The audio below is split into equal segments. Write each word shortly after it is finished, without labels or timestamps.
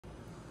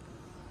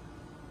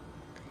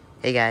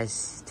Hey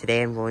guys,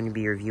 today I'm going to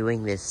be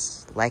reviewing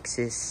this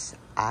Lexus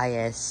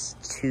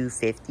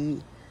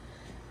IS250.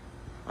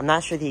 I'm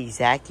not sure the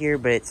exact year,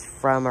 but it's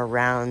from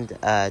around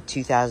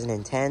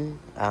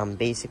 2010.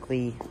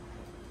 Basically,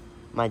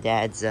 my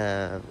dad's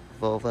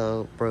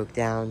Volvo broke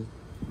down,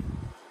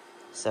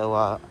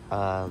 so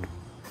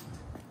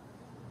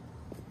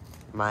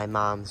my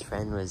mom's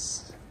friend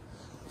was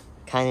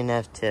kind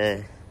enough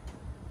to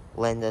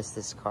lend us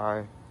this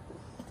car.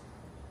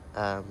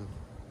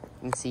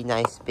 You can see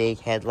nice big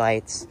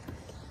headlights.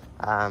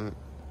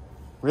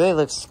 Really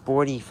looks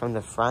sporty from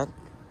the front.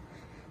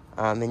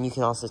 And you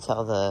can also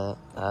tell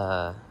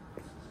the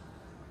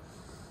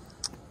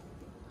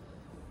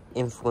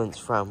influence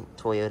from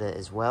Toyota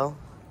as well.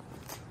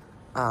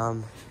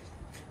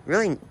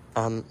 Really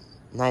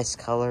nice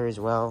color as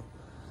well.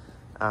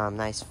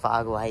 Nice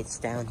fog lights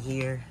down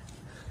here.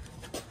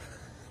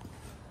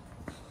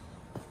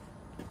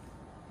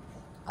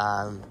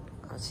 Let's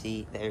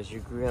see, there's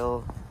your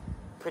grille.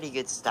 Pretty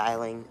good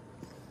styling.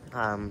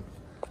 I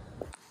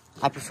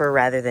prefer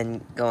rather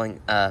than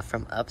going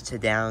from up to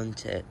down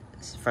to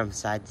from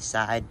side to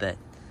side, but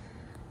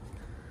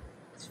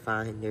it's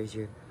fine. There's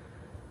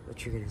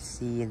what you're gonna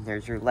see, and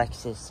there's your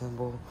Lexus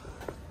symbol.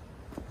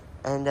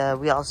 And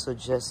we also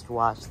just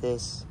watched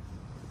this.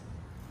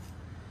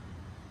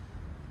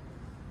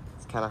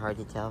 It's kind of hard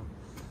to tell.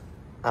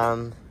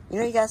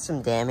 You got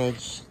some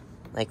damage,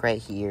 like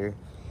right here,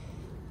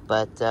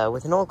 but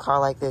with an old car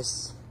like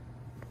this,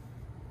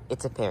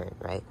 it's apparent,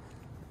 right?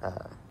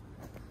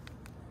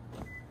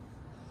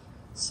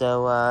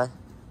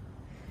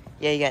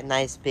 Yeah, you got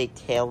nice big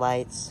tail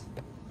lights.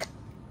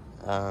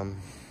 There's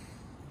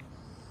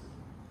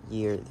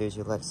your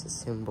Lexus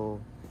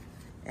symbol.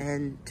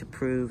 And to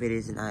prove it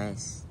is an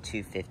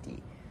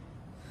IS250.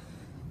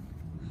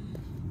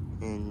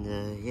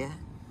 And, yeah.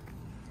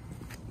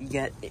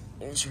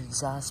 There's your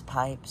exhaust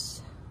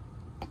pipes.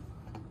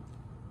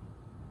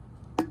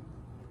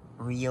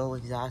 Real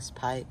exhaust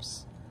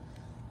pipes.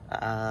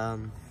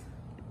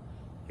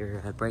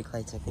 Your brake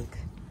lights, I think.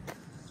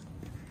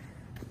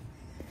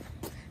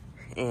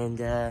 And,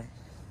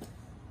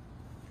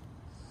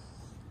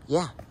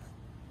 yeah.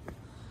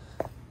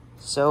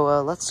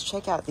 So, let's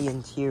check out the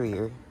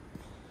interior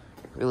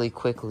really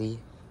quickly.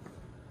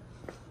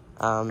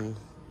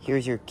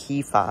 Here's your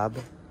key fob,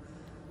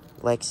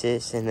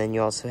 Lexus, and then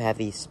you also have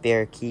the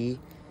spare key.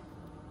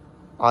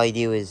 All you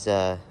do is,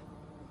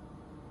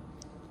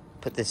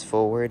 put this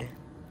forward.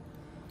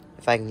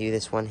 If I can do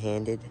this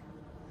one-handed.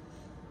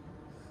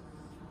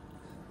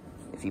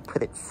 If you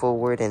put it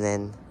forward and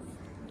then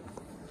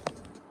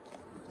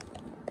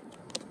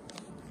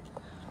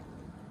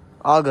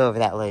I'll go over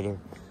that later.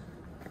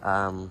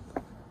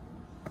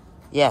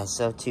 Yeah,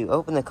 so to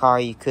open the car,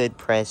 you could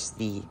press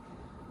the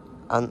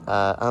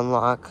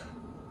unlock,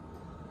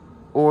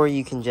 or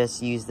you can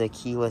just use the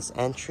keyless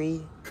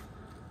entry.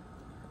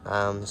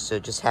 So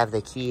just have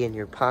the key in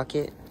your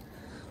pocket,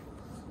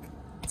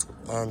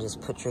 and just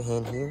put your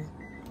hand here,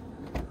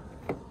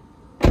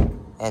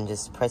 and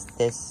just press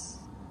this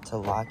to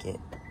lock it.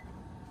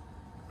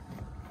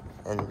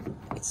 And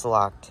it's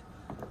locked.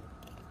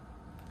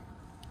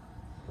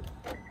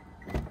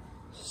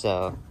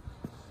 So,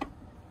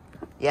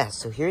 yeah,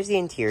 so here's the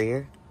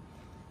interior.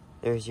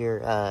 There's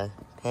your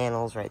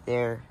panels right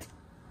there.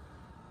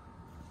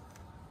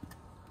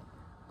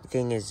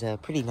 Everything is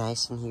pretty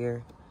nice in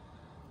here.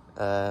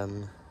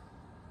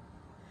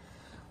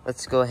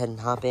 Let's go ahead and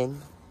hop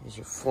in. There's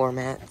your floor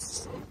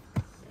mats,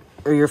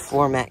 or your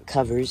floor mat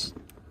covers.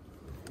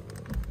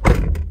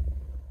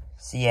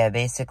 So yeah,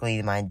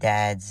 basically my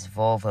dad's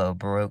Volvo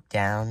broke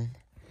down.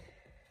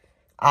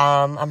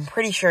 I'm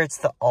pretty sure it's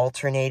the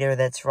alternator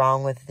that's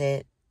wrong with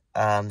it.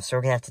 So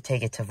we're gonna have to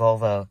take it to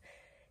Volvo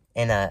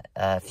in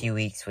a few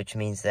weeks, which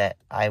means that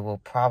I will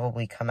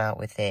probably come out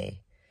with a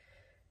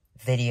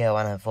video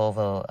on a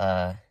Volvo,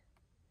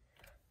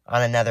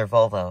 on another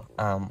Volvo.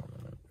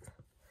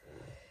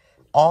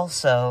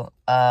 Also,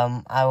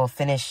 I will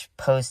finish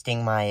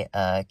posting my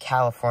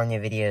California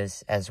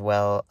videos as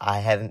well. I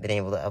haven't been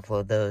able to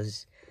upload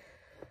those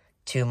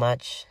too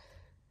much.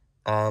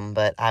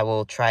 But I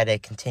will try to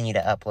continue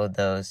to upload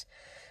those.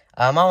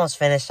 I'm almost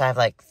finished. I have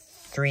like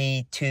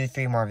three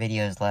more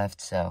videos left.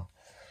 So,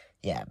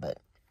 yeah, but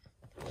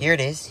here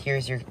it is.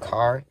 Here's your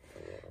car.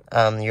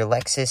 Your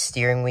Lexus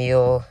steering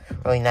wheel,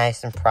 really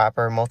nice and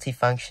proper,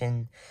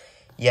 multifunction.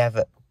 You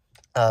have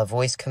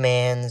voice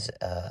commands.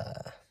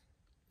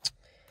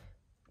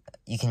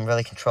 You can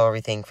really control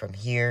everything from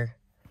here.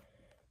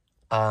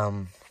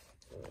 You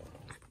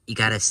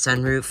got a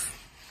sunroof.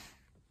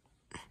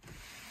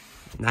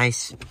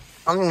 Nice.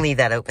 I'm going to leave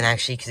that open,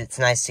 actually, because it's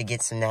nice to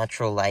get some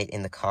natural light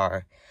in the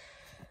car.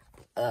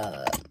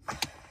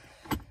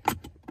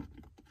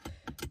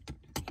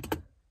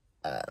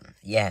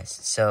 Yes,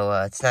 so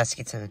it's nice to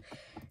get some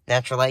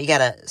natural light. You got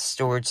a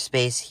storage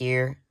space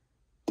here.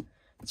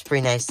 It's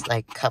pretty nice,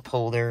 like, cup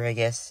holder, I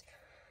guess.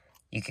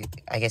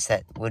 I guess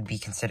that would be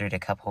considered a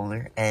cup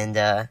holder. And,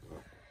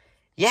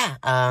 yeah,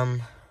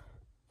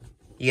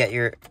 you got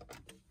your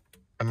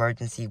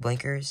emergency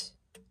blinkers,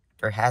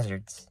 or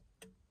hazards.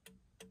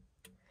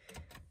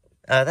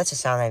 That's a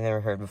sound I've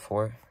never heard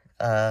before.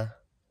 Yeah,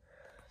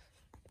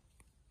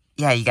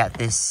 you got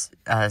this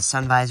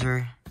sun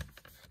visor.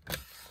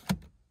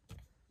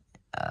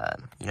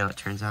 You know, it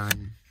turns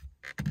on.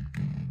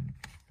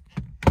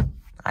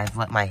 I've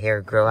let my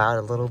hair grow out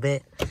a little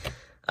bit.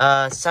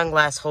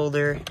 Sunglass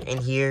holder in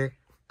here.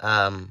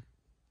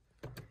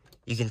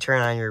 You can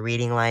turn on your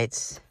reading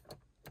lights.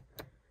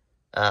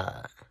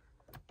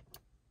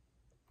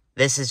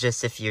 This is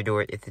just if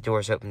the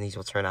door's open, these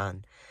will turn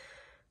on.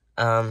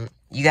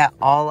 You got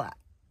all,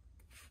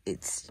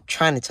 it's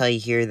trying to tell you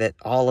here that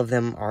all of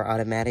them are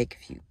automatic.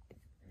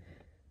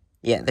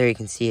 Yeah, there you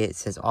can see it. It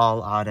says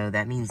all auto.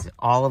 That means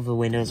all of the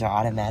windows are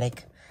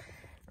automatic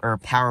or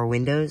power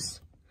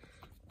windows.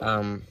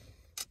 You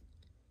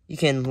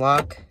can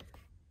lock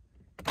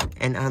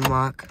and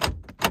unlock.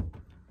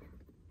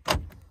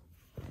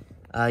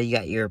 You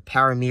got your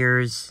power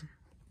mirrors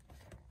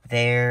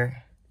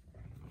there.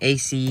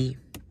 AC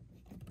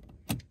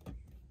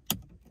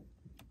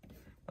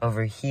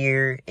over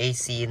here.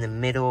 AC in the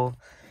middle.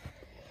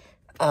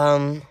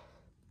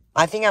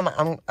 I think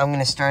I'm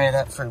gonna start it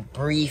up for a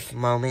brief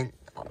moment.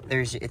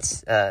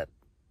 It's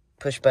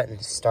push button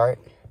to start.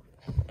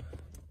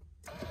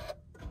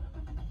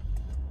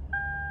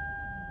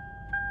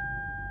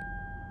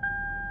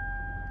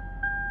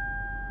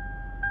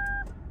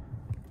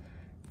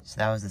 So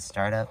that was the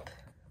startup.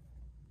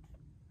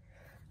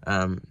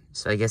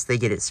 So I guess they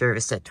get it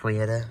serviced at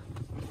Toyota,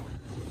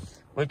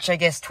 which I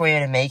guess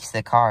Toyota makes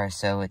the car,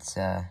 so it's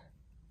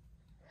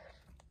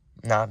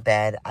not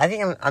bad. I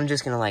think I'm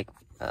just gonna like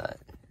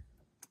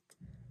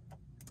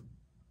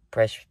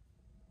press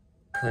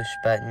push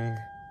button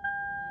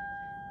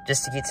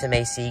just to get some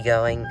AC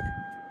going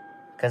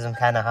because I'm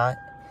kind of hot.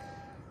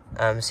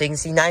 So you can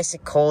see nice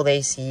and cold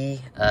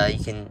AC. You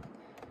can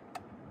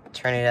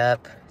turn it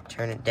up,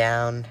 turn it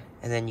down,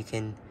 and then you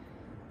can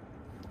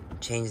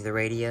change the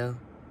radio.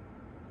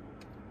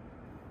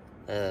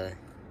 You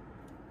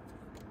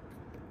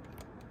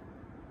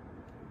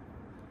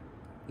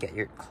got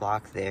your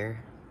clock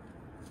there.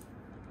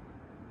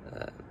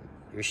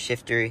 Your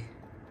shifter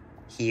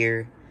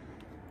here.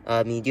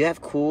 You do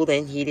have cooled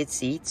and heated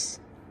seats.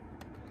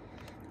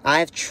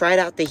 I've tried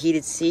out the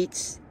heated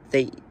seats.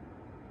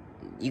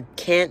 You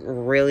can't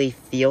really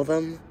feel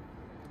them.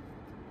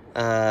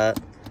 But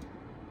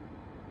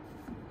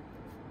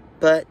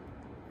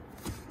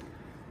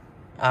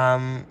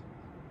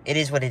it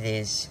is what it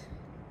is.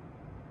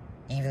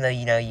 Even though,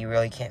 you know, you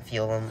really can't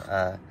feel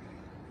them.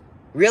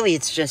 Really,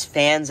 it's just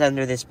fans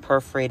under this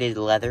perforated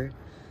leather.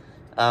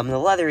 The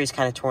leather is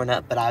kind of torn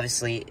up, but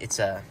obviously it's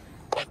a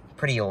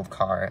pretty old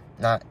car.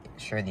 Not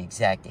sure the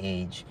exact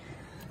age.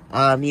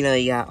 You know,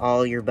 you got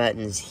all your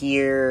buttons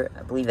here.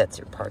 I believe that's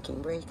your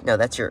parking brake. No,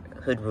 that's your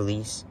hood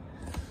release.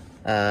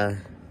 Yeah.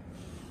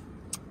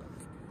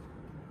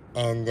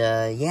 I'm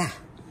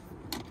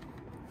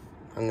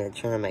gonna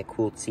turn on my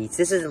cooled seats.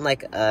 This isn't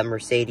like a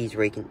Mercedes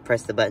where you can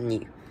press the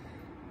button.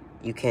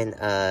 You can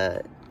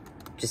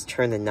just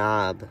turn the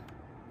knob,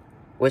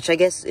 which I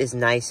guess is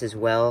nice as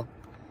well.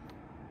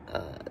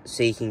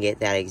 So you can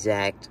get that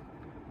exact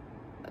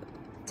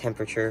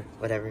temperature,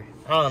 whatever.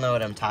 I don't know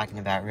what I'm talking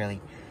about, really.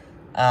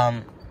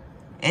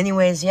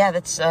 Anyways, yeah,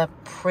 that's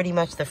pretty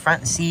much the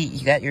front seat.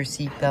 You got your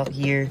seat belt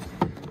here.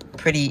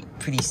 Pretty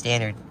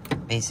standard,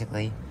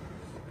 basically.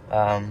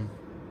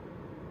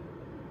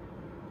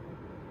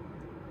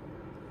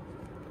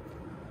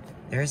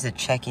 There's a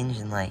check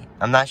engine light.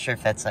 I'm not sure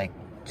if that's like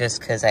just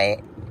because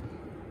I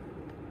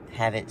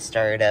have it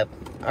started up.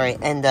 Alright,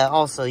 and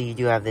also you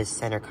do have this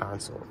center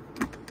console.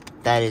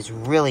 That is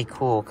really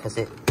cool because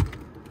it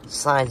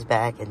slides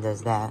back and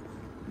does that.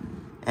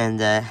 And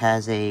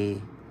has a,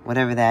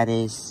 whatever that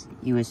is,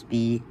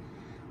 USB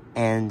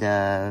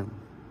and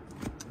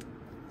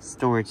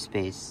storage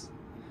space.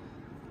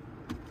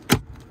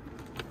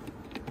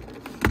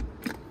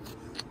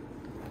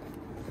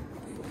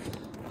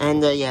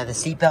 And yeah, the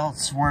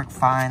seatbelts work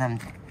fine. I'm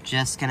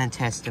just gonna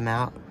test them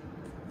out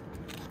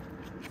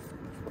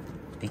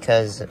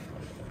because,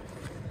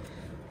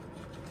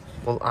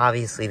 well,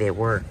 obviously they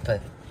work,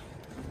 but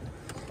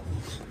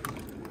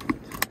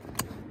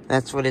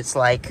that's what it's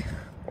like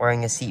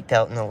wearing a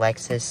seatbelt in a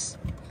Lexus.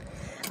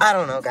 I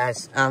don't know,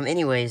 guys.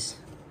 Anyways,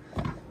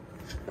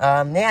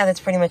 yeah, that's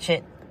pretty much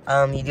it.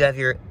 You do have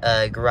your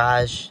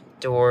garage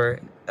door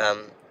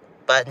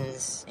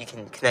buttons. You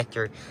can connect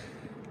your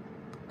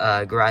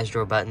garage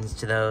door buttons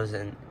to those,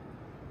 and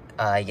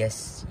I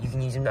guess you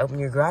can use them to open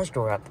your garage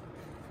door up.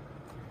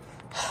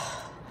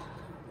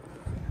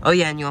 Oh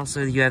yeah, and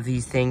you have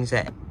these things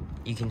that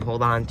you can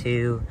hold on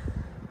to.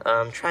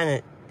 I'm trying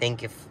to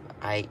think if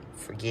I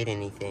forget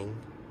anything.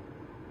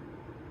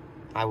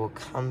 I will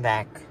come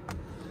back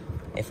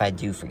if I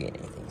do forget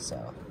anything,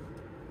 so.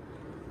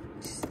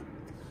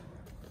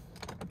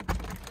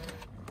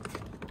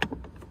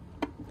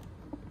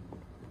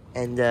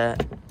 And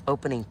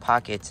opening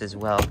pockets as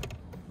well.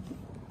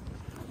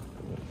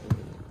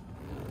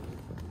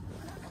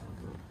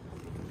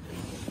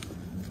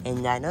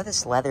 And I know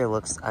this leather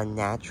looks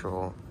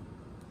unnatural.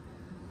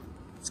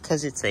 It's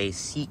because it's a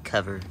seat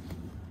cover.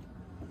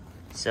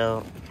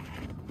 So,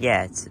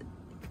 yeah,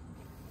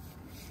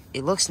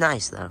 it looks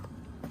nice, though.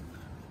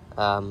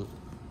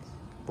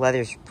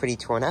 Leather's pretty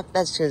torn up.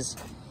 That's because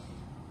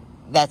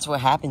that's what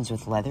happens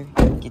with leather.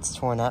 It gets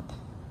torn up.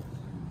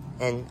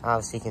 And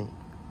obviously you can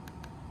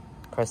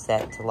press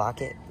that to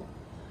lock it.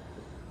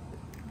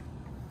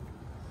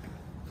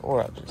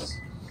 Or I'll just...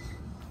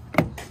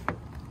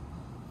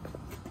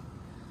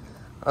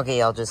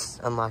 Okay, I'll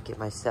just unlock it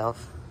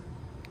myself.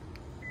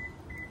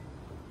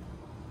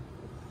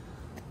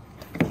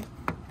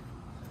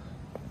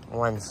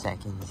 One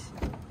second.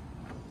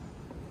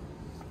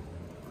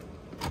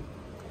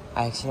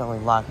 I accidentally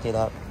locked it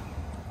up.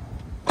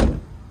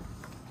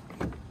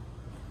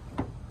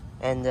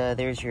 And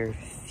there's your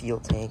fuel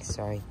tank,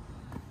 sorry.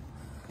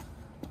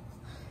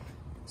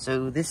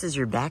 So this is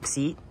your back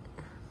seat.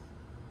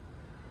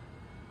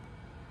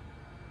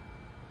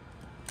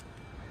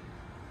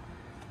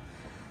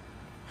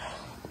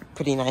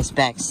 Pretty nice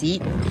back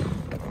seat.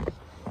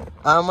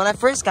 When I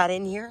first got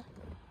in here,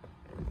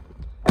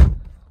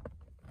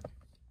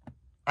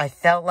 I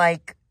felt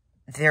like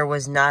there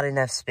was not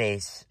enough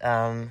space.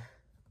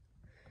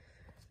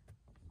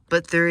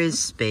 But there is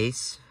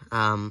space.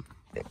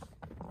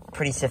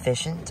 Pretty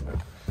sufficient.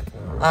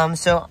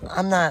 So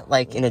I'm not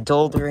like an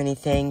adult or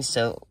anything,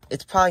 so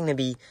it's probably gonna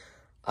be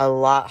a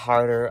lot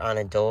harder on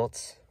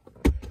adults.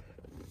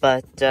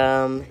 But,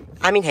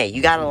 I mean, hey,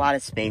 you got a lot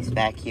of space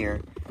back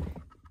here.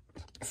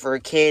 For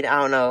a kid,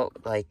 I don't know,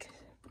 like,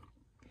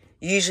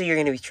 usually you're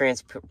gonna be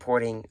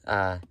transporting,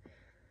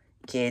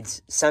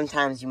 kids.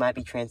 Sometimes you might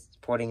be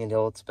transporting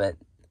adults, but,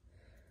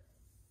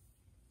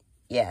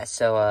 yeah,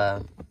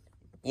 so,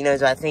 you know,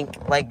 so I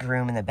think leg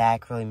room in the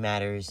back really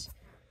matters.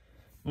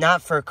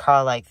 Not for a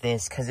car like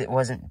this, because it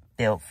wasn't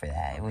built for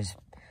that. It was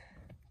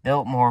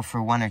built more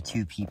for 1 or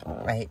 2 people,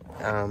 right?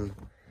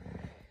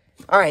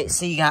 Alright,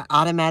 so you got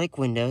automatic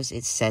windows.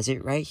 It says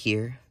it right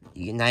here.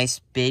 You get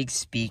nice big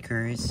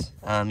speakers.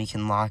 You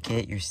can lock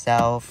it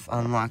yourself,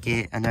 unlock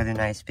it. Another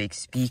nice big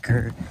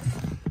speaker.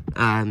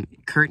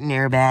 Curtain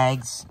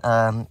airbags.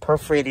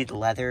 Perforated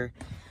leather.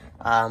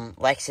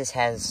 Lexus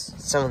has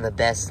some of the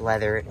best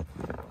leather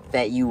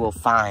that you will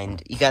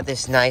find. You got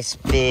this nice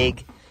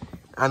big...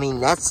 I mean,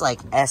 that's like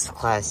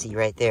S-classy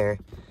right there.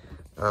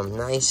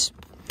 Nice,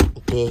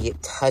 big,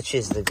 it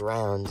touches the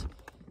ground.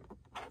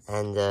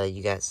 And,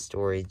 you got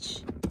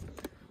storage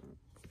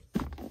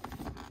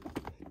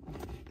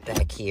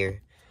back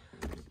here.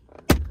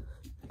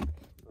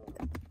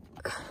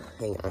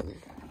 Hang on.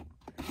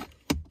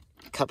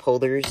 Cup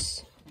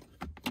holders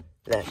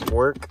that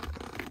work.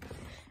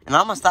 And I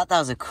almost thought that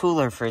was a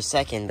cooler for a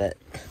second, but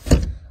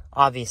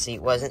obviously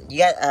it wasn't. You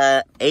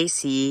got,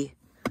 AC...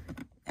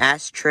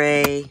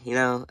 ashtray, you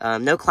know,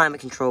 no climate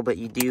control, but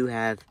you do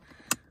have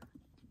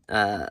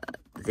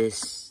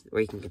this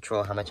where you can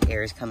control how much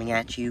air is coming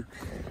at you.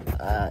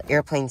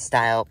 Airplane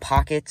style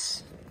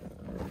pockets.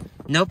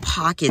 No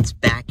pockets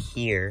back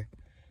here,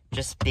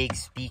 just big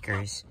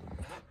speakers,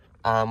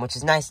 which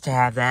is nice to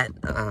have that.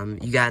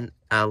 You got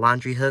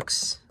laundry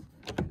hooks,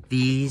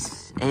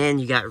 these, and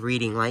you got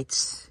reading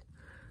lights.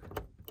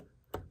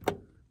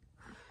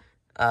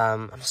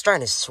 I'm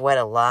starting to sweat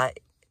a lot.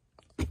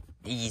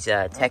 These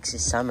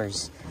Texas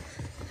summers,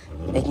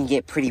 they can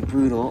get pretty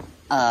brutal.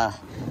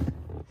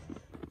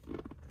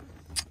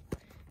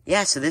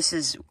 Yeah, so this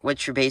is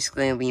what you're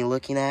basically going to be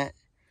looking at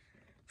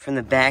from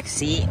the back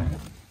seat.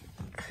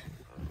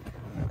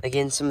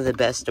 Again, some of the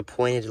best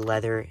appointed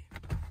leather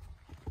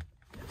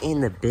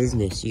in the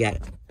business. You got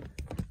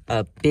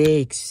a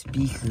big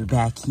speaker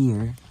back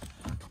here,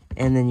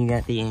 and then you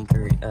got the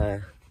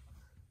anchor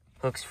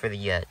hooks for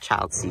the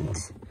child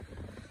seats.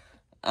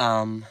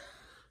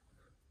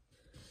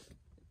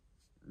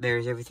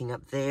 There's everything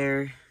up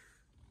there.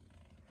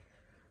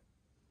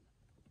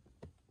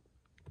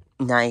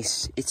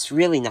 Nice. It's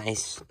really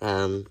nice.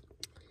 You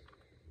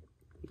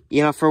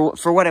know, for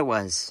what it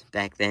was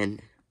back then.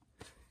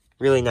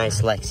 Really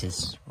nice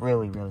Lexus.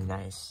 Really, really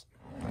nice.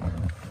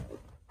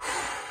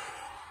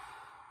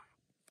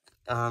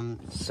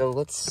 So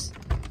let's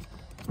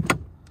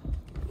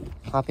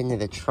hop into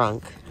the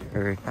trunk.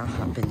 Or not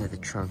hop into the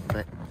trunk,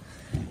 but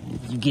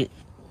you get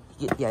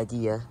the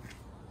idea.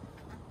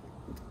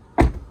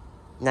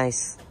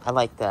 Nice. I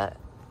like that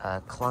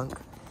clunk.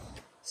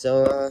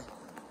 So,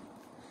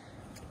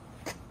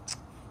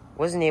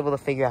 wasn't able to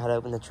figure out how to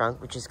open the trunk,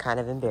 which is kind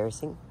of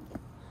embarrassing.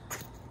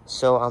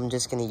 So, I'm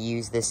just going to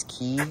use this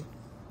key.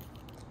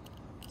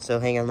 So,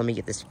 hang on, let me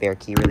get the spare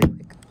key really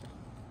quick.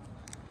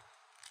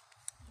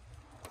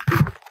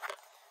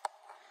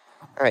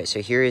 Alright,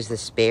 so here is the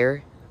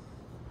spare.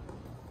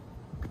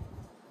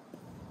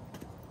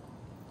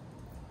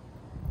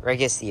 Or I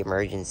guess the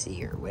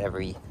emergency or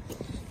whatever.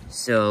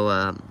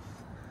 So,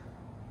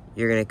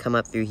 you're going to come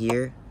up through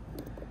here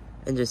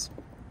and just,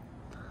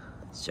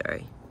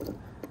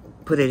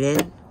 put it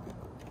in.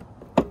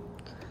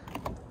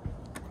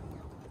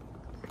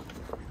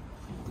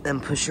 Then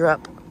push her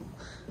up.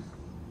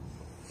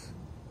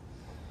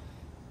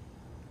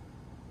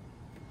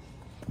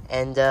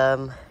 And,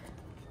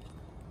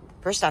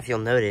 first off, you'll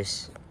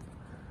notice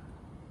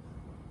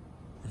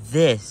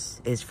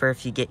this is for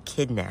if you get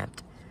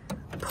kidnapped.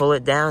 Pull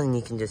it down and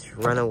you can just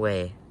run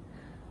away.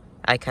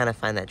 I kind of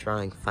find that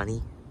drawing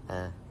funny.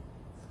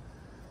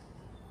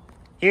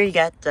 Here you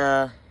got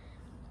the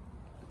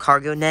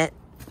cargo net.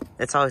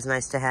 That's always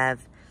nice to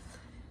have.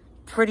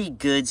 Pretty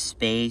good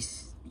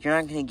space. You're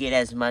not going to get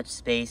as much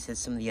space as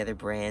some of the other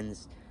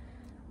brands.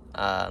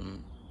 But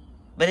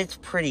it's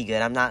pretty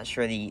good. I'm not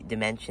sure the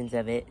dimensions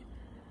of it.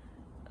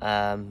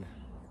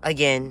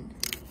 Again,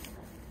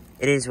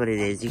 it is what it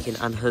is. You can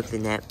unhook the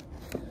net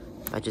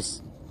by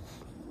just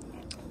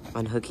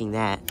unhooking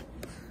that.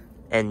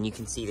 And you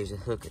can see there's a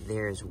hook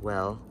there as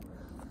well.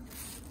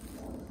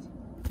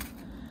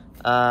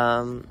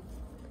 You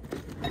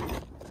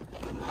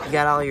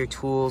got all your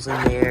tools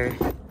in there.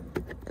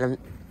 And I'm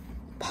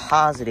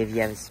positive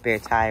you have a spare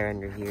tire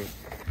under here.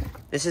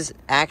 This is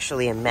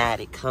actually a mat.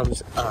 It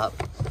comes up.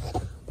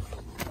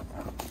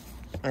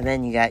 And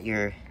then you got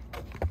your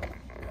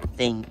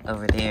thing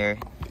over there.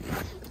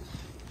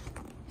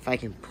 If I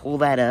can pull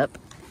that up.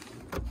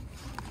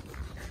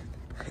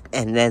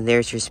 And then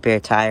there's your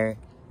spare tire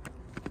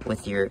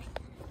with your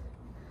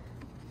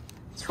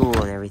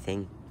tool and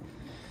everything.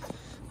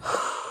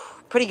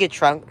 Pretty good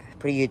trunk.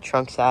 Pretty good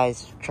trunk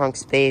size, trunk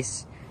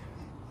space.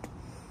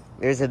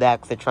 There's the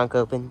back with the trunk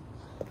open.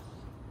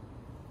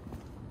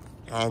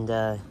 And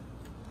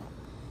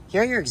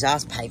here are your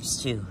exhaust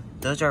pipes too.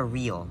 Those are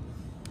real.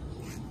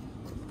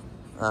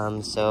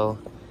 So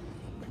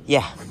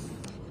yeah,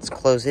 let's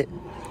close it.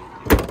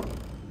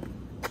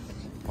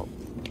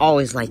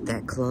 Always like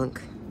that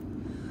clunk.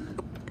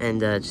 And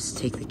just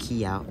take the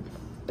key out.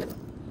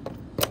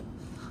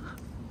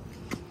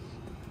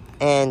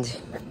 And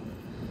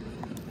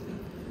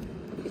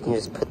you can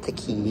just put the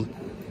key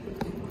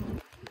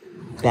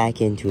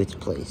back into its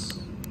place.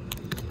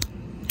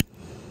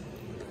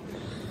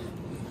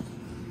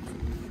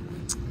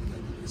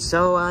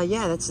 So,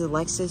 yeah, that's the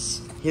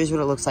Lexus. Here's what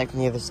it looks like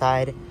from the other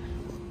side.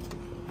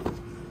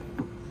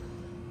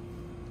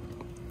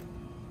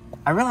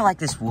 I really like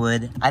this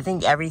wood. I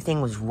think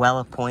everything was well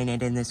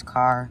appointed in this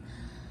car.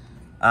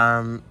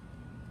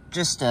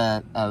 Just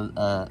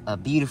a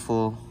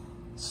beautiful,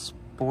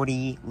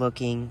 sporty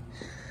looking,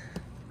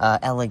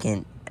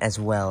 elegant as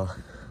well.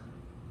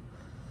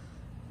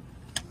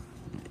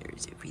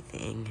 There's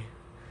everything.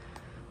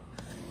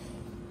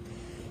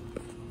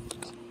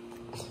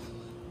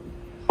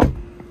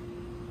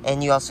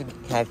 And you also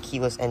have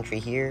keyless entry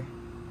here.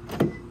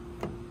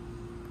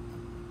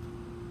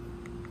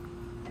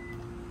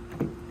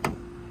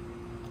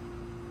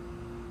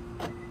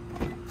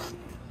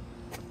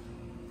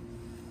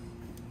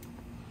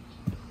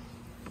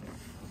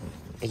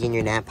 Again,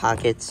 your nap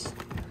pockets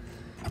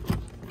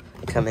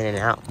come in and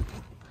out.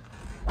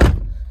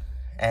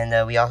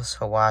 And we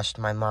also washed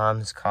my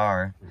mom's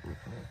car.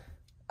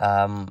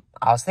 I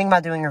was thinking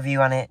about doing a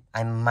review on it.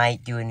 I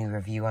might do a new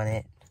review on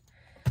it.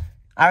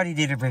 I already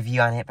did a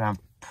review on it, but I'm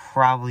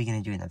probably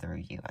going to do another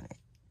review on it.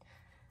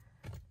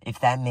 If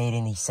that made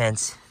any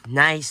sense.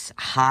 Nice,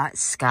 hot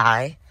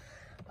sky.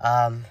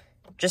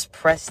 Just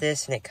press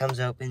this and it comes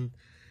open.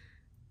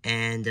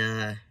 And,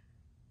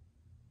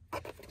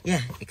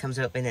 yeah, it comes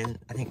open and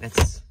I think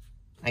that's,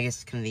 I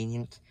guess,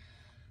 convenient.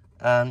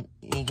 You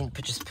can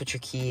just put your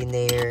key in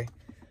there.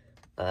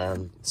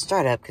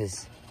 Start up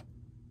because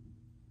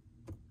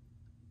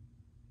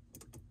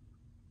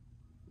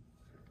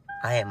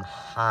I am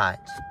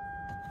hot.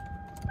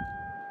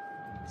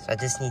 So I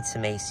just need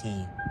some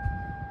AC.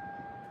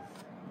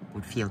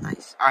 Would feel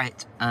nice.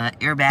 Alright,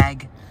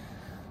 airbag.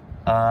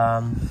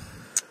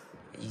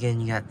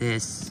 Again, you got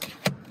this.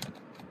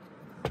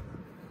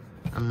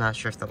 I'm not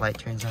sure if the light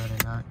turns on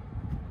or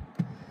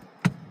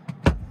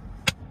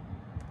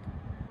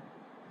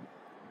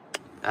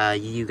not.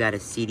 You got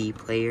a CD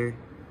player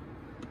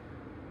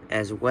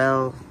as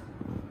well.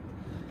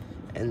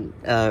 And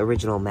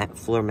original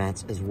floor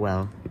mats as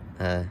well.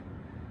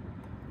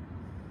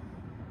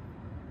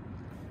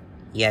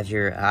 You have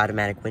your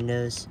automatic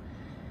windows.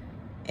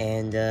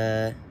 And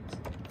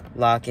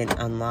lock and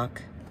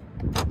unlock.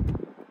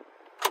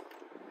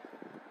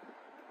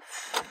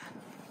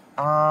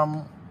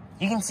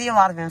 You can see a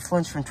lot of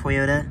influence from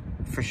Toyota,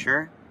 for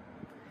sure.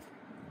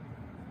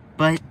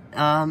 But,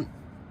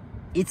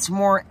 it's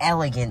more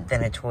elegant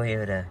than a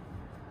Toyota.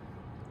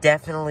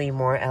 Definitely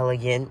more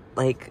elegant.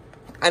 Like,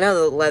 I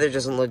know the leather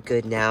doesn't look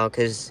good now,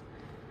 because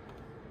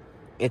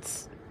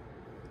it's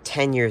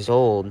 10 years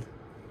old.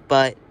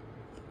 But,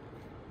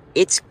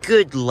 it's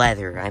good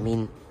leather. I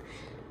mean,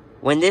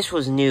 when this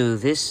was new,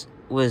 this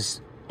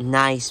was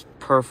nice,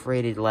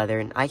 perforated leather.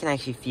 And I can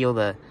actually feel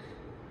the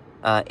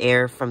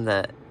air from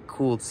the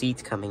cooled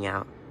seats coming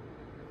out.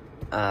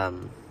 But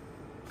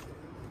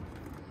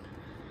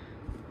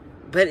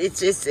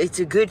it's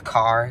a good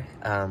car.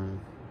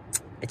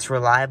 It's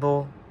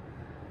reliable.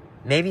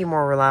 Maybe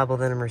more reliable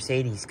than a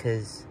Mercedes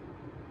because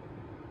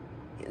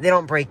they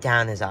don't break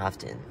down as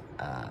often.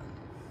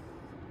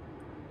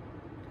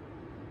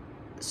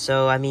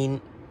 So, I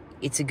mean,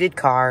 it's a good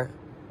car.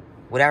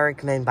 Would I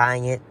recommend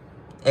buying it?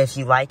 If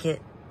you like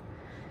it,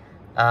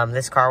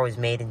 This car was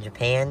made in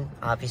Japan.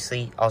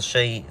 Obviously, I'll show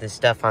you the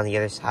stuff on the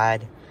other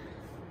side.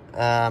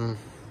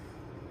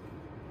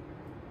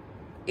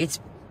 It's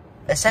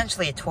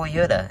essentially a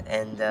Toyota,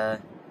 and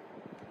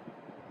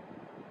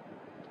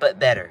but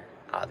better,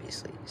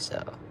 obviously.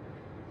 So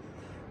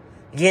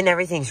again,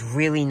 everything's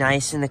really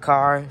nice in the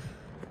car.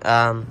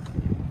 And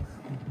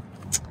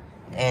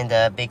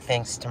big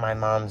thanks to my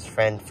mom's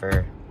friend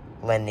for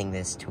lending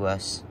this to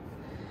us.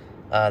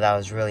 That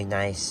was really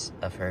nice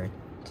of her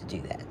to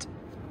do that.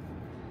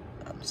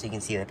 So you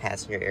can see the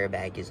passenger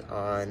airbag is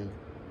on.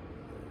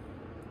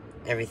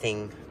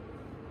 Everything,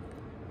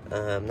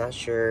 I'm not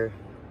sure.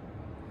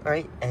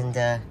 Alright, and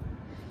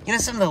you know,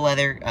 some of the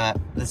leather,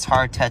 this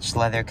hard touch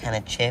leather kind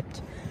of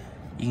chipped.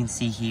 You can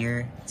see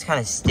here, it's kind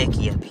of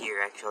sticky up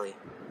here actually.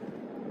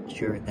 Not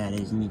sure what that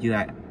is, and you do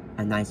have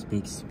a nice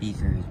big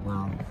speaker as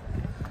well.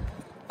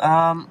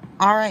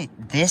 Alright,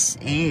 this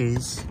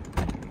is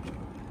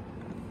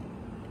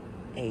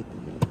a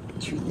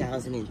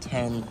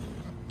 2010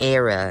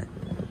 era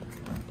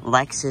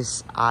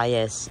Lexus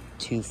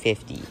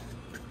IS250.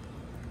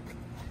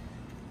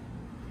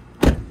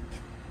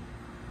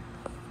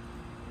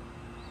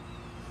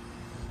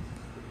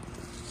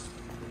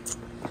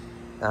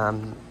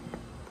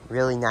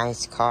 Really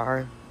nice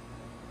car.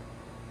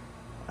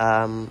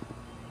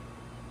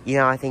 You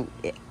know, I think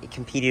it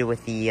competed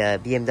with the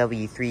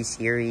BMW 3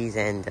 Series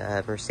and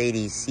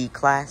Mercedes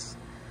C-Class.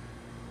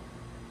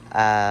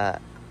 And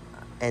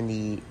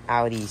the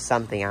Audi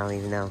something, I don't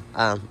even know.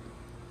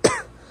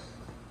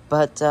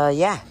 But,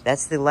 yeah,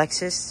 that's the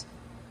Lexus.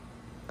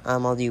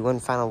 I'll do one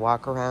final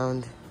walk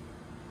around.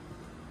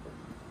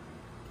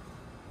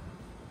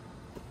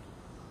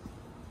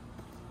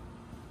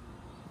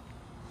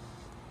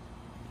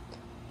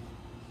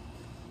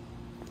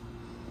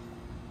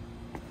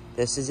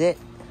 This is it.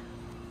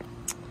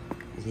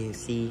 As you can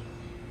see,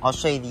 I'll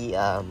show you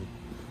the,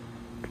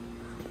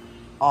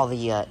 all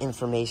the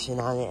information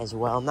on it as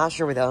well. I'm not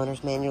sure where the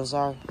owner's manuals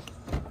are.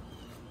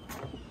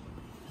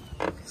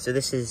 So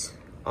this is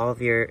all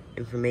of your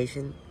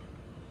information.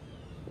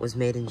 Was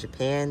made in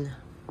Japan.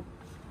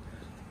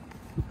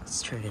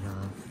 Let's turn it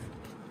off.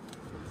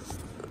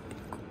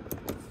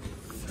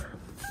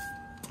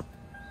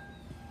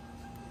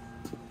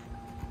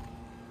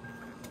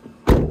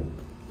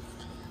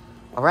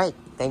 Alright,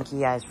 thank you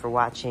guys for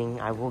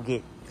watching. I will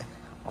get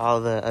all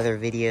the other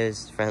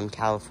videos from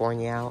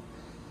California out.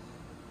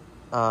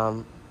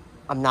 I'm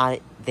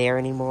not there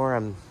anymore.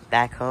 I'm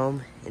back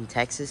home in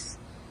Texas.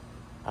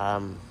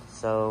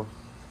 So,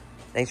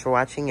 thanks for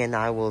watching, and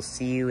I will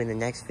see you in the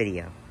next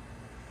video.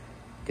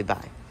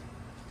 Goodbye.